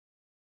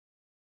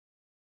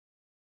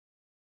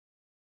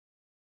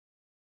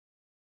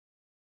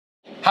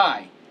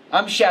Hi,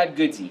 I'm Shad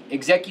Goodsey,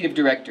 Executive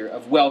Director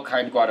of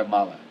Wellkind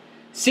Guatemala.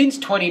 Since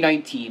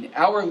 2019,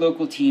 our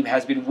local team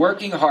has been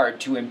working hard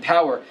to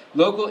empower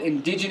local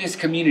indigenous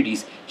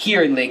communities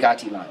here in Lake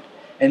Atilan.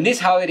 And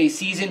this holiday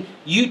season,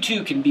 you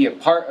too can be a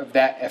part of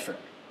that effort.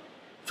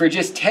 For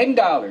just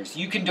 $10,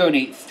 you can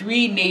donate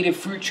 3 native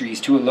fruit trees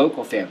to a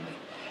local family.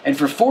 And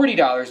for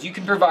 $40, you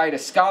can provide a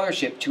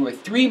scholarship to a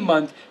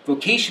 3-month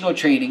vocational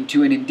training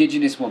to an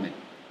indigenous woman.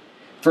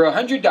 For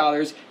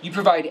 $100, you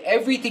provide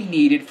everything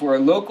needed for a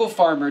local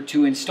farmer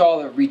to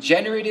install a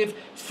regenerative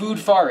food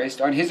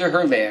forest on his or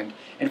her land,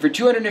 and for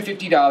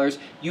 $250,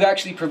 you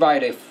actually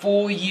provide a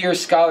full-year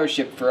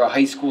scholarship for a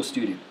high school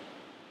student.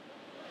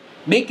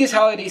 Make this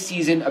holiday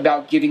season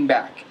about giving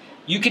back.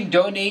 You can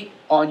donate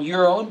on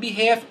your own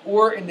behalf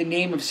or in the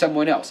name of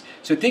someone else.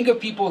 So think of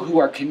people who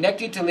are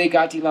connected to Lake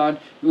Atilan,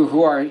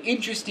 who are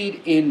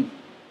interested in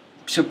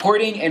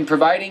supporting and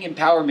providing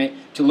empowerment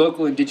to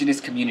local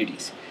indigenous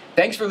communities.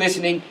 Thanks for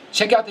listening.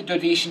 Check out the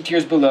donation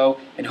tiers below,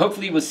 and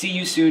hopefully we'll see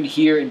you soon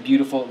here in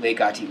beautiful Lake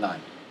Atilan.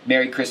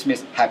 Merry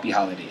Christmas, Happy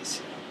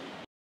Holidays.